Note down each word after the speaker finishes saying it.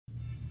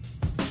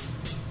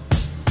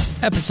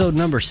Episode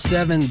number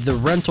 7, The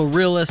Rental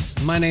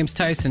Realist. My name's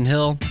Tyson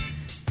Hill.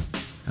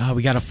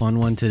 We got a fun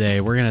one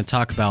today. We're going to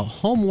talk about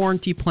home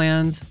warranty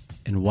plans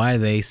and why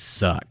they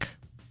suck.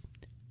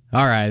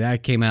 All right,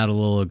 that came out a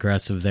little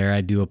aggressive there.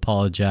 I do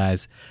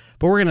apologize.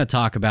 But we're going to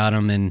talk about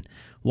them and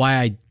why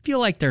I feel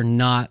like they're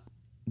not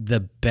the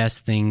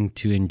best thing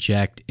to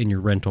inject in your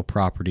rental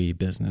property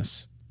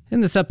business. In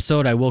this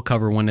episode, I will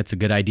cover when it's a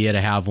good idea to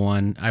have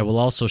one. I will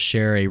also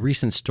share a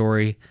recent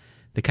story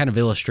that kind of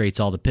illustrates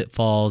all the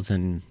pitfalls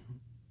and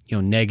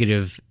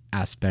negative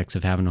aspects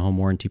of having a home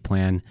warranty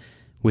plan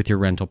with your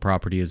rental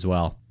property as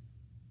well.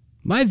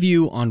 My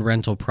view on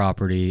rental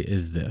property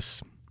is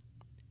this.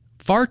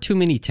 Far too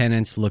many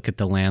tenants look at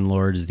the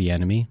landlord as the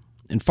enemy,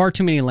 and far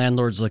too many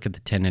landlords look at the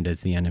tenant as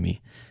the enemy.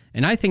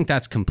 And I think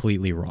that's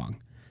completely wrong.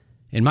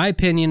 In my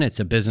opinion, it's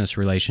a business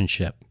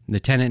relationship. The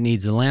tenant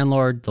needs the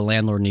landlord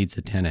needs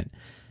the tenant.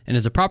 And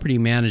as a property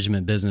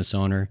management business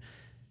owner,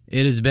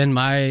 it has been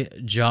my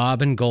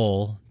job and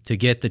goal to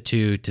get the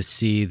two to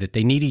see that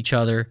they need each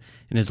other.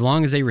 And as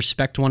long as they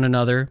respect one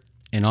another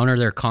and honor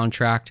their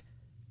contract,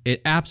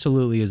 it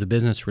absolutely is a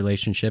business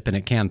relationship and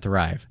it can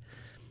thrive.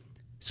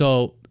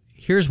 So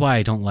here's why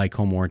I don't like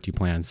home warranty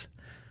plans.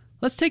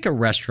 Let's take a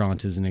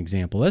restaurant as an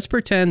example. Let's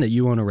pretend that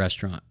you own a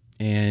restaurant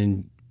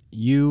and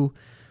you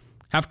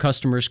have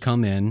customers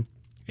come in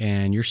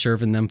and you're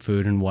serving them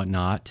food and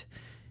whatnot.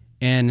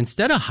 And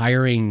instead of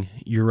hiring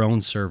your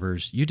own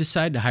servers, you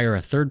decide to hire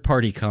a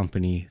third-party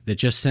company that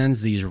just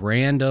sends these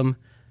random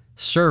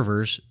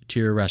servers to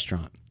your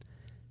restaurant.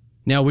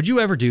 Now, would you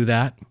ever do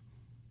that?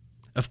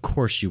 Of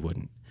course you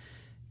wouldn't.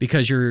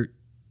 Because you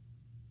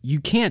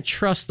can't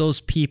trust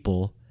those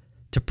people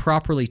to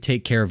properly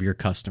take care of your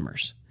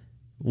customers.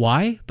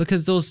 Why?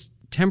 Because those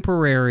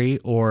temporary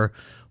or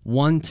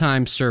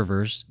one-time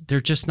servers, they're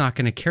just not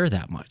going to care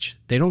that much.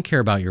 They don't care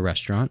about your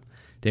restaurant.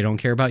 They don't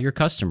care about your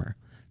customer.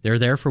 They're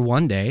there for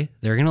one day,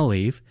 they're going to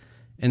leave,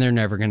 and they're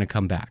never going to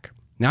come back.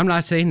 Now, I'm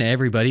not saying that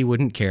everybody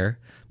wouldn't care,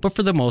 but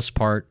for the most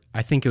part,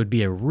 I think it would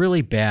be a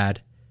really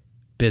bad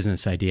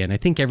business idea, and I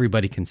think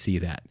everybody can see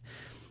that.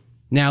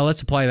 Now,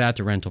 let's apply that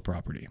to rental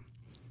property.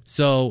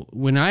 So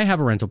when I have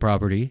a rental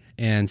property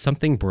and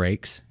something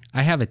breaks,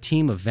 I have a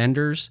team of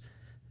vendors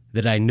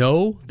that I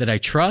know, that I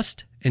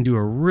trust, and do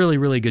a really,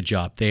 really good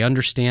job. They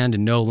understand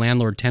and know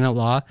landlord-tenant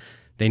law.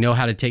 They know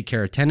how to take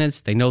care of tenants.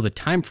 They know the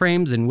time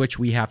frames in which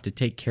we have to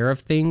take care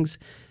of things.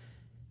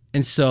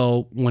 And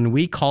so when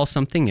we call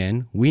something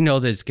in, we know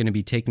that it's going to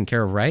be taken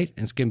care of right,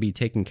 and it's going to be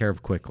taken care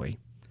of quickly.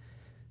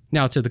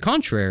 Now, to the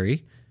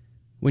contrary,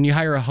 when you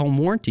hire a home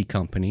warranty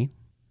company,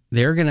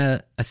 they're going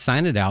to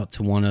assign it out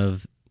to one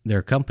of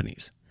their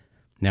companies.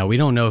 Now, we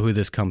don't know who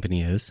this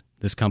company is.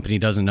 This company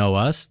doesn't know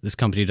us. This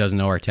company doesn't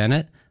know our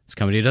tenant. This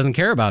company doesn't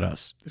care about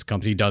us. This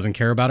company doesn't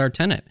care about our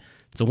tenant.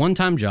 It's a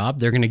one-time job.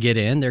 They're going to get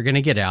in, they're going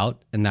to get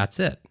out, and that's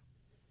it.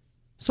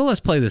 So let's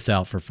play this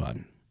out for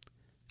fun.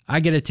 I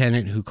get a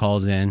tenant who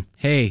calls in,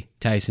 "Hey,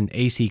 Tyson,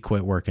 AC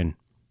quit working."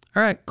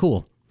 All right,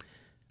 cool.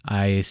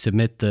 I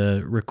submit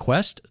the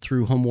request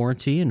through home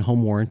warranty, and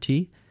home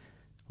warranty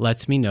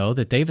lets me know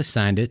that they've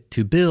assigned it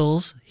to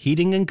Bill's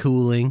Heating and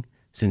Cooling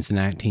since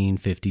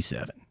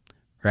 1957,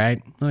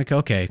 right? I'm like,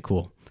 okay,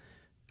 cool.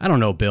 I don't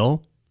know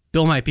Bill.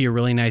 Bill might be a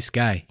really nice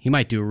guy. He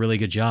might do a really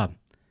good job.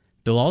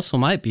 Bill also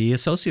might be a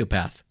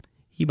sociopath.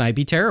 He might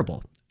be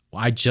terrible.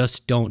 I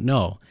just don't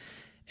know.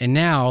 And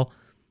now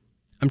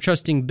I'm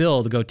trusting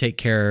Bill to go take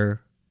care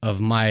of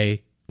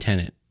my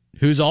tenant,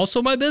 who's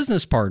also my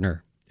business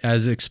partner,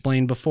 as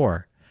explained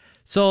before.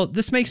 So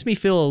this makes me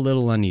feel a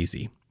little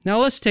uneasy. Now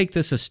let's take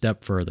this a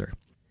step further.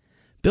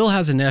 Bill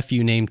has a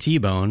nephew named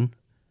T-Bone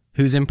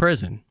who's in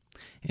prison.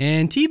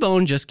 And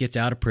T-Bone just gets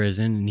out of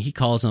prison and he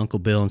calls Uncle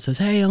Bill and says,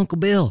 "Hey, Uncle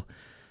Bill,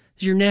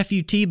 it's your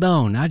nephew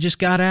T-Bone. I just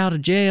got out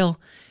of jail.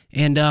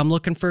 And I'm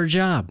looking for a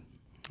job."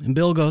 And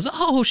Bill goes,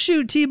 "Oh,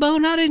 shoot,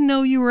 T-Bone, I didn't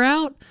know you were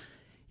out.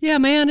 Yeah,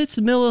 man, it's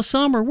the middle of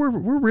summer.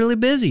 We're really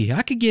busy.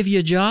 I could give you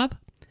a job."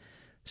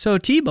 So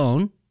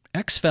T-Bone,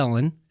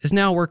 ex-felon, is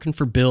now working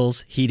for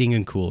Bill's Heating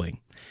and Cooling.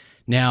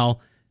 Now,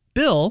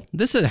 Bill,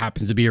 this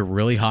happens to be a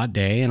really hot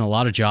day, and a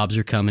lot of jobs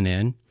are coming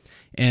in.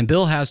 And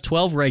Bill has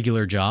 12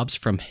 regular jobs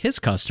from his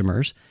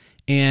customers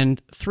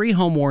and 3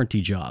 home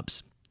warranty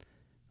jobs.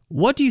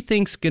 What do you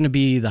think's going to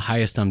be the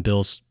highest on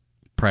Bill's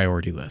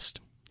priority list?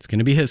 It's going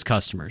to be his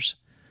customers.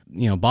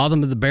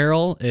 Bottom of the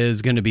barrel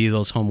is going to be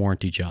those home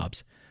warranty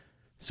jobs.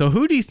 So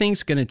who do you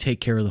think's going to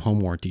take care of the home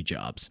warranty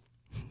jobs?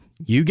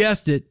 You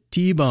guessed it,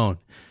 T-Bone.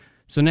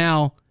 So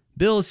now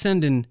Bill is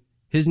sending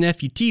his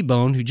nephew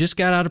T-Bone, who just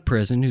got out of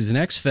prison, who's an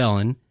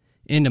ex-felon,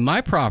 into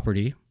my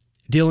property,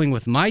 dealing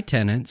with my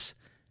tenants.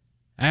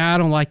 I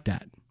don't like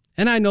that.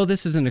 And I know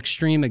this is an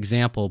extreme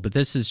example, but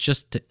this is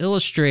just to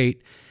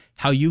illustrate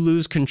how you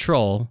lose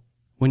control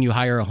when you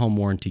hire a home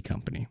warranty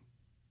company.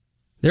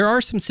 There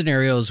are some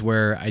scenarios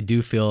where I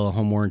do feel a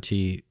home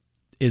warranty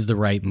is the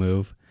right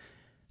move.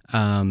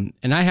 And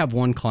I have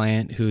one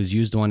client who's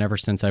used one ever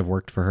since I've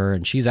worked for her,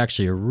 and she's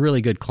actually a really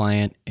good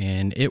client,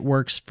 and it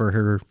works for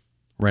her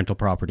rental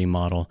property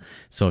model.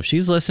 So if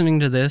she's listening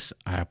to this,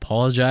 I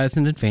apologize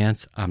in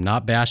advance. I'm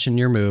not bashing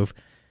your move.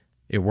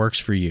 It works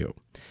for you.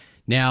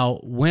 Now,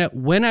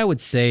 when I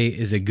would say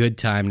is a good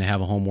time to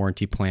have a home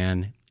warranty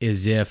plan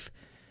is if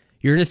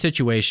you're in a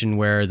situation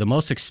where the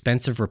most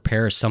expensive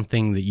repair is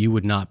something that you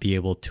would not be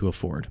able to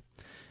afford.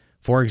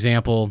 For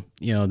example,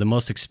 the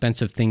most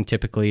expensive thing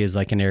typically is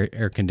like an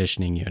air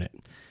conditioning unit.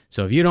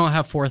 So if you don't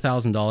have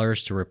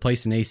 $4,000 to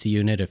replace an AC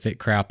unit if it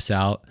craps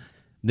out,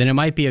 then it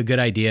might be a good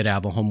idea to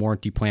have a home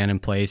warranty plan in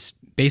place,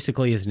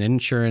 basically as an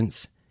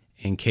insurance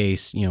in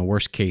case,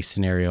 worst case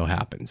scenario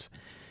happens.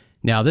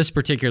 Now, this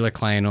particular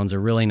client owns a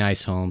really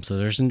nice home, so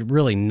there's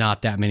really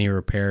not that many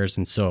repairs,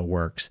 and so it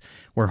works.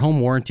 Where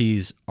home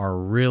warranties are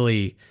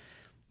really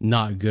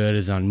not good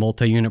is on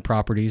multi-unit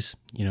properties.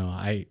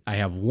 I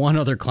have one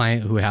other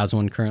client who has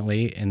one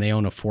currently, and they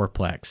own a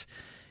fourplex.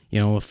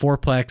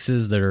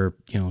 Fourplexes that are,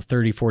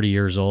 30, 40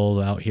 years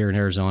old out here in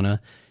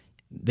Arizona,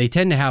 they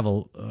tend to have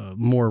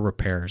more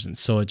repairs. And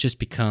so it just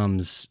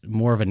becomes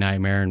more of a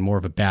nightmare and more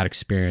of a bad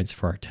experience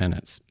for our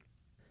tenants.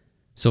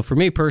 So for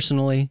me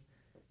personally,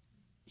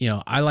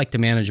 I like to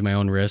manage my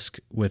own risk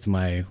with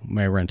my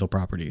rental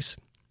properties.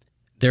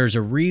 There's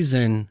a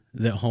reason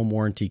that home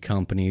warranty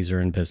companies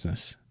are in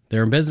business.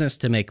 They're in business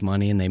to make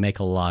money, and they make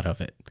a lot of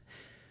it.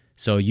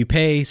 So you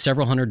pay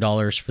several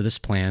 $100s for this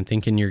plan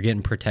thinking you're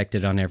getting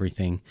protected on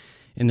everything.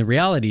 And the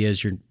reality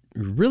is you're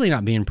really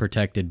not being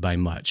protected by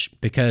much,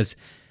 because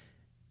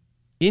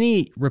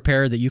any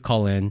repair that you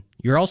call in,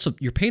 you're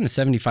paying a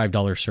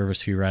 $75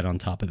 service fee right on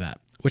top of that,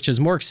 which is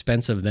more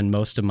expensive than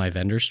most of my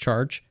vendors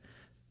charge.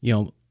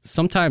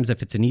 Sometimes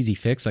if it's an easy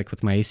fix, like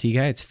with my AC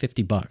guy, it's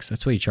 $50.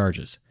 That's what he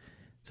charges.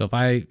 So if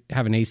I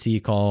have an AC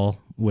call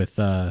with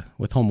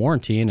home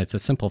warranty and it's a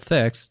simple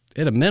fix,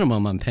 at a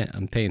minimum, I'm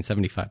paying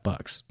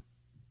 $75.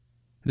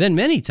 Then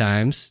many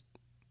times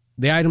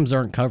the items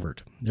aren't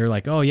covered. They're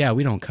like, oh yeah,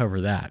 we don't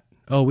cover that.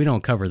 Oh, we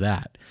don't cover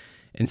that.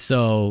 And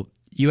so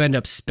you end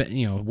up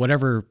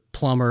whatever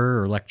plumber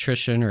or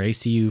electrician or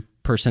ACU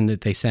person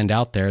that they send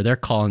out there, they're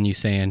calling you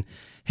saying,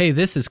 hey,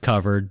 this is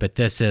covered, but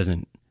this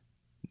isn't.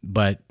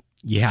 But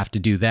you have to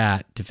do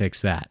that to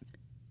fix that.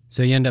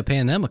 So you end up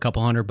paying them a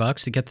couple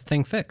 $100 to get the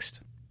thing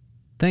fixed.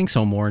 Thanks,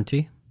 home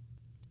warranty.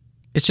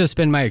 It's just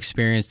been my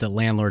experience that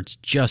landlords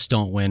just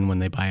don't win when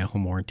they buy a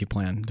home warranty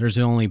plan. There's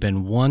only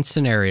been one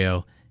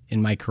scenario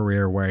in my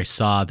career where I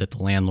saw that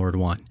the landlord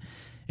won.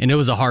 And it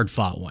was a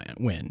hard-fought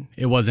win.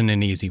 It wasn't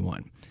an easy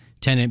one.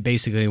 Tenant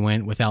basically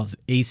went without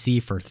AC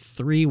for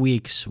 3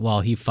 weeks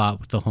while he fought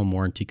with the home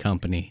warranty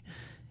company.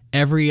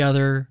 Every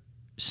other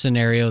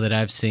scenario that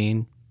I've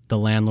seen, the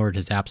landlord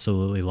has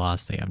absolutely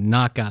lost. They have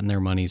not gotten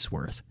their money's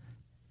worth.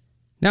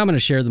 Now I'm going to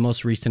share the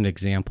most recent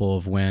example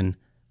of when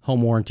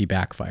home warranty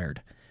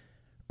backfired.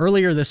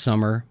 Earlier this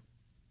summer,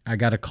 I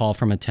got a call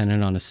from a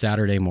tenant on a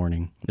Saturday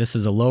morning. This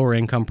is a lower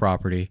income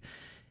property,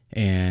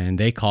 and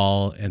they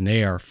call and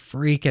they are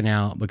freaking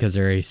out because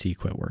their AC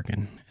quit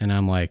working. And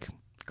I'm like,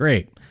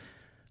 great.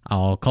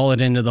 I'll call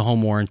it into the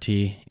home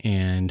warranty,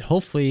 and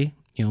hopefully,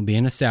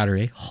 being a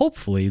Saturday,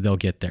 hopefully they'll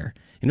get there.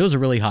 And it was a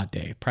really hot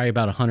day, probably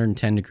about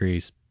 110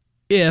 degrees.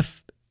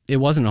 If it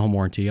wasn't a home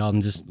warranty,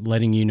 I'm just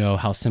letting you know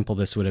how simple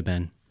this would have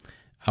been.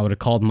 I would have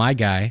called my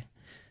guy.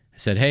 I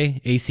said,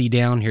 hey, AC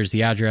down. Here's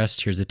the address.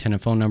 Here's the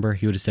tenant phone number.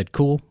 He would have said,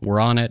 cool, we're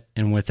on it.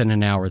 And within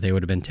an hour, they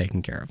would have been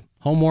taken care of.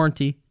 Home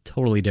warranty,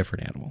 totally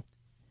different animal.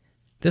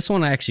 This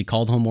one I actually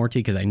called home warranty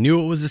because I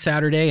knew it was a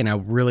Saturday and I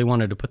really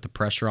wanted to put the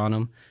pressure on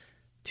them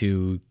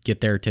to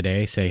get there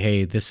today. Say,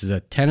 hey, this is a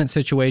tenant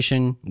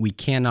situation. We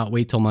cannot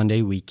wait till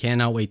Monday. We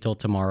cannot wait till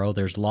tomorrow.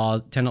 There's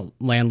tenant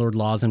landlord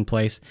laws in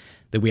place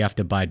that we have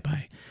to abide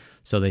by.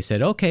 So they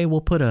said, okay,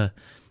 we'll put a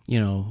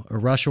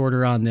rush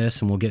order on this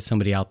and we'll get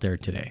somebody out there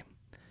today.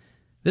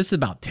 This is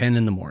about 10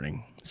 in the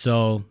morning.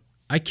 So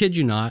I kid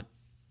you not,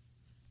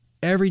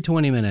 every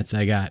 20 minutes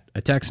I got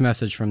a text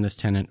message from this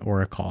tenant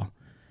or a call.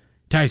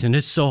 Tyson,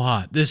 it's so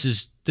hot. This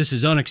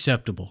is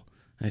unacceptable.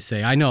 I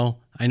say, I know.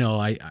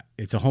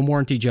 It's a home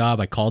warranty job.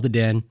 I called it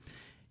in.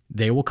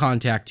 They will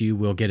contact you.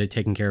 We'll get it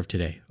taken care of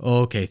today.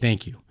 Okay,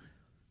 thank you.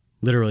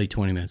 Literally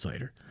 20 minutes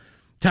later.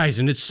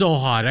 Tyson, it's so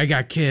hot. I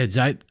got kids.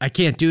 I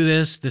can't do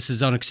this. This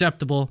is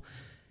unacceptable.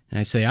 And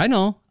I say, I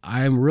know.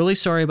 I'm really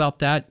sorry about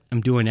that. I'm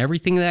doing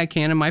everything that I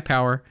can in my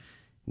power.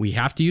 We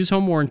have to use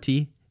home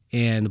warranty,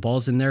 and the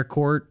ball's in their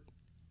court,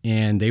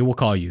 and they will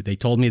call you. They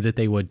told me that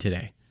they would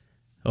today.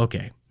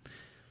 Okay.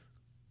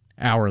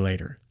 Hour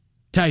later.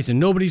 Tyson,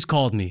 nobody's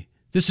called me.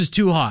 This is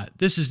too hot.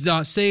 This is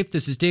not safe.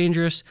 This is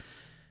dangerous.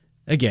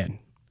 Again,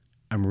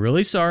 I'm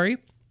really sorry.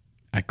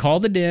 I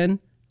called it in.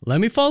 Let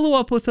me follow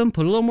up with them,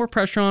 put a little more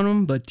pressure on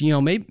them, but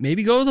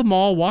maybe go to the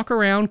mall, walk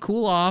around,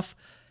 cool off.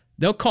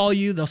 They'll call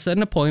you. They'll set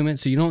an appointment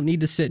so you don't need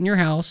to sit in your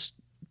house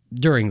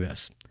during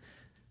this.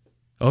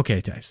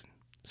 Okay, Tyson.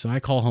 So I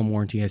call home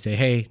warranty. I say,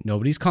 hey,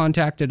 nobody's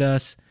contacted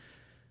us.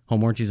 Home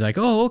warranty's like,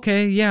 oh,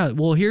 okay, yeah.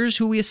 Well, here's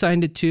who we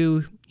assigned it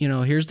to.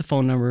 Here's the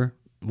phone number,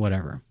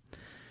 whatever.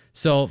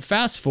 So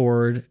fast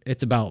forward,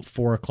 it's about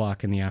 4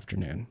 o'clock in the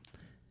afternoon.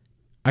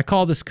 I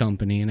call this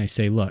company and I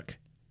say, look,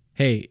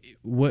 hey,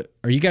 what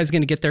are you guys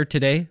going to get there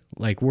today?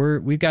 Like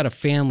we've got a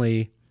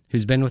family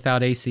who's been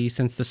without AC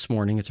since this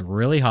morning. It's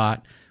really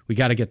hot. We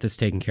got to get this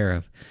taken care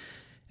of.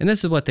 And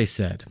this is what they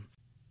said.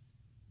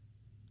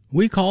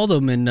 We called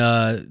them and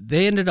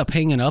they ended up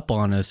hanging up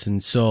on us.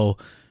 And so,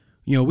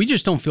 we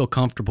just don't feel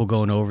comfortable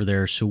going over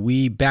there. So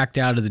we backed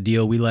out of the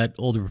deal. We let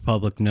Old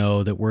Republic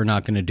know that we're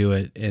not going to do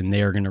it and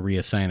they are going to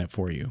reassign it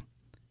for you.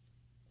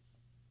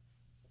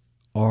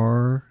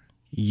 Are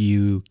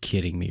you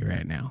kidding me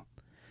right now?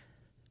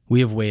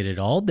 We have waited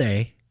all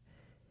day,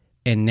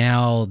 and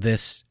now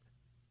this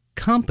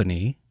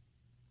company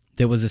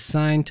that was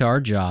assigned to our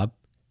job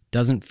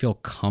doesn't feel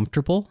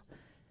comfortable.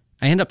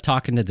 I end up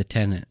talking to the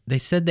tenant. They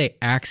said they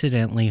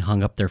accidentally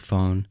hung up their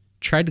phone,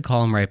 tried to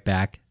call them right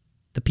back.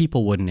 The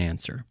people wouldn't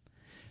answer.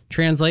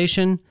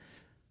 Translation,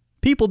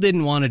 people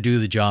didn't want to do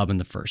the job in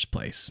the first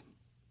place.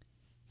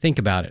 Think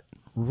about it.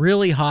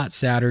 Really hot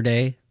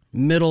Saturday,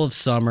 middle of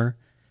summer.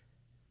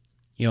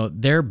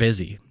 They're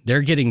busy.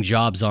 They're getting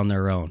jobs on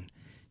their own.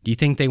 Do you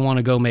think they want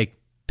to go make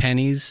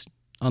pennies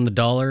on the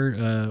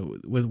dollar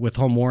with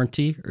home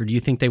warranty? Or do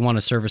you think they want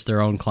to service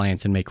their own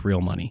clients and make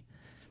real money?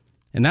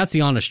 And that's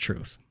the honest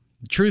truth.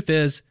 The truth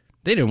is,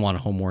 they didn't want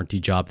a home warranty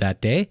job that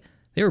day.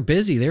 They were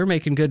busy. They were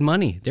making good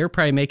money. They were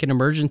probably making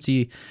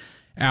emergency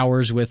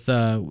hours with,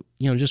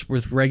 just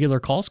with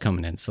regular calls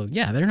coming in. So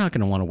yeah, they're not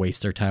going to want to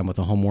waste their time with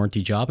a home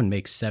warranty job and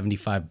make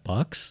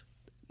 $75.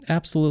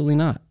 Absolutely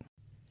not.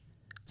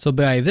 So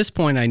by this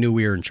point, I knew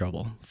we were in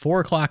trouble.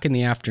 4:00 in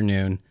the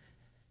afternoon,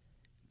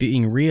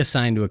 being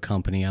reassigned to a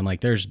company. I'm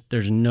like, there's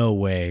no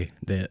way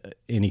that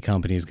any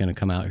company is going to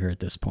come out here at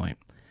this point.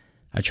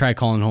 I tried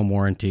calling home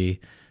warranty.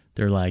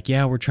 They're like,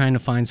 yeah, we're trying to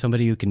find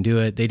somebody who can do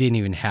it. They didn't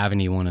even have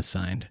anyone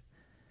assigned.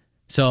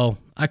 So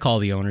I call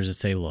the owners and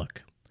say,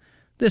 look,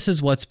 this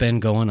is what's been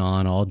going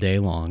on all day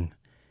long.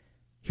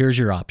 Here's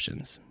your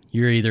options.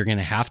 You're either going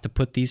to have to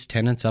put these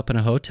tenants up in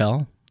a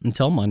hotel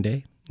until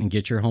Monday and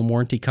get your home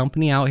warranty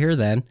company out here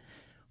then,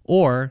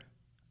 or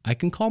I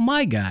can call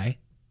my guy.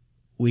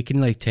 We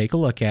can take a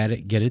look at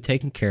it, get it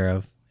taken care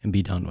of, and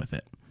be done with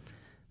it.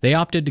 They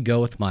opted to go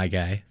with my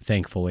guy,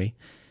 thankfully,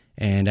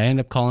 and I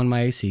ended up calling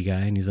my AC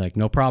guy, and he's like,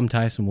 no problem,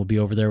 Tyson, we'll be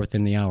over there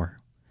within the hour.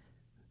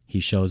 He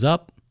shows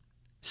up,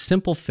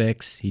 simple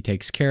fix, he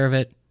takes care of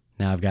it.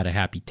 Now I've got a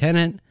happy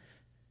tenant,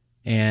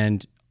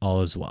 and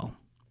all is well.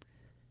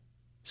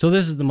 So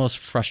this is the most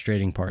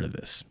frustrating part of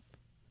this.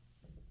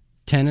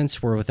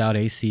 Tenants were without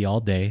AC all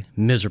day,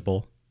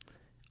 miserable.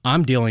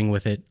 I'm dealing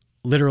with it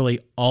literally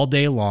all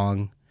day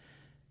long,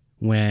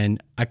 when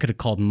I could have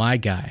called my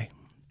guy.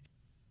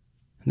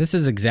 And this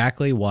is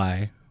exactly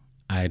why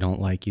I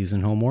don't like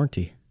using home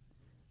warranty.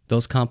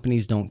 Those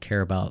companies don't care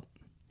about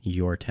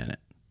your tenant.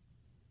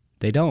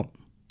 They don't.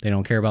 They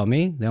don't care about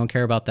me. They don't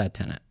care about that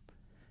tenant.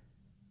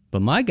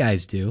 But my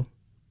guys do.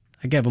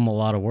 I give them a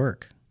lot of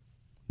work.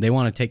 They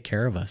want to take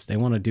care of us. They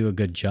want to do a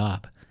good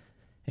job.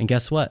 And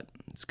guess what?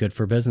 It's good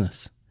for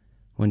business.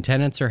 When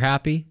tenants are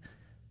happy,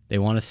 they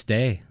want to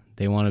stay.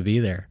 They want to be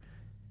there.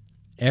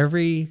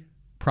 Every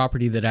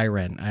property that I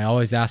rent, I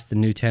always ask the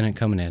new tenant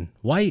coming in,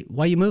 why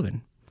you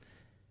moving?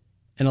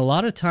 And a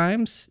lot of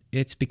times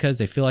it's because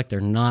they feel like they're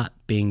not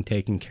being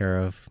taken care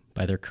of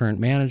by their current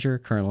manager,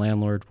 current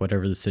landlord,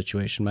 whatever the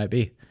situation might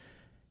be.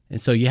 And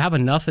so you have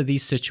enough of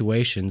these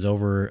situations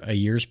over a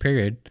year's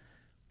period,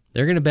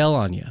 they're going to bail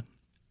on you.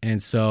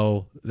 And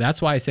so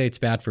that's why I say it's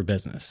bad for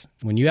business.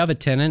 When you have a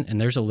tenant and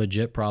there's a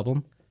legit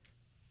problem,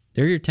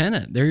 they're your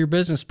tenant. They're your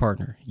business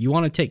partner. You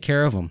want to take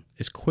care of them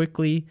as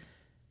quickly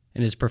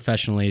and as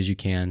professionally as you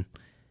can.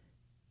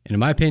 And in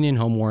my opinion,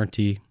 home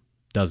warranty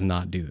does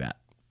not do that.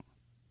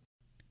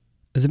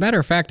 As a matter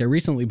of fact, I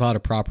recently bought a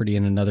property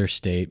in another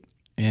state,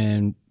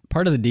 and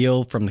part of the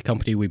deal from the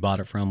company we bought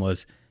it from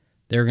was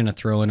they were going to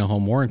throw in a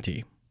home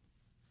warranty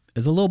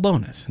as a little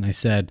bonus. And I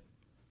said,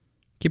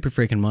 keep your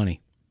freaking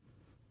money.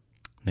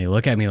 And they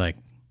look at me like,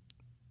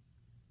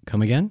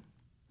 come again?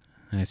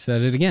 And I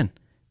said it again.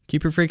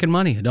 Keep your freaking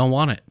money. I don't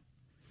want it.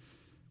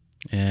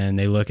 And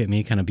they look at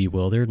me kind of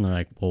bewildered, and they're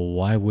like, well,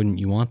 why wouldn't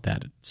you want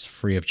that? It's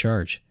free of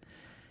charge.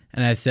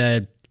 And I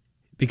said,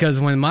 because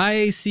when my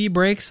AC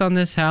breaks on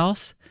this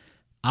house,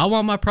 I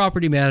want my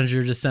property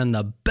manager to send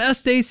the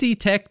best AC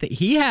tech that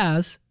he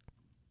has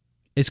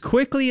as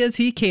quickly as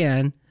he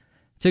can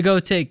to go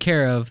take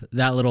care of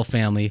that little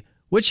family,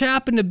 which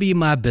happen to be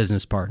my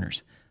business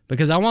partners,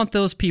 because I want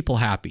those people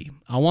happy.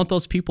 I want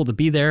those people to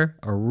be there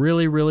a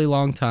really, really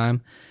long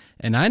time.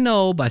 And I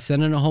know by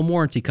sending a home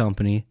warranty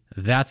company,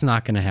 that's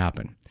not going to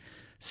happen.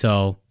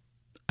 So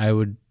I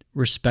would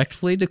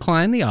respectfully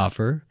decline the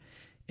offer,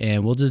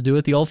 and we'll just do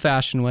it the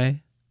old-fashioned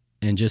way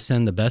and just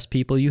send the best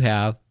people you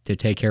have to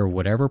take care of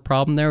whatever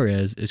problem there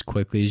is as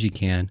quickly as you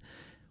can.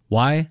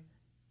 Why?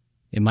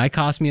 It might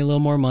cost me a little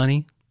more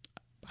money.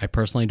 I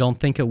personally don't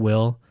think it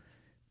will,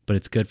 but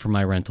it's good for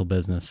my rental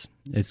business.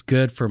 It's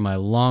good for my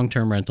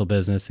long-term rental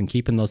business and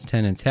keeping those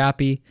tenants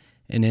happy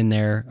and in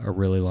there a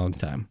really long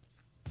time.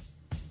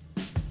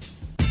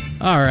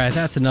 All right,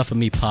 that's enough of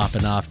me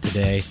popping off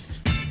today.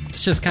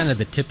 It's just kind of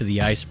the tip of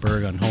the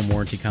iceberg on home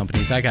warranty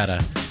companies. I got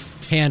a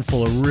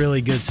handful of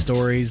really good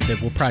stories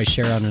that we'll probably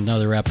share on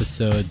another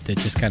episode that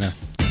just kind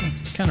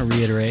of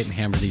reiterate and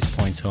hammer these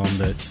points home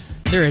that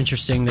they're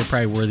interesting. They're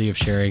probably worthy of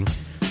sharing.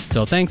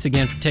 So thanks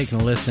again for taking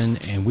a listen,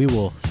 and we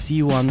will see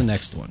you on the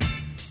next one.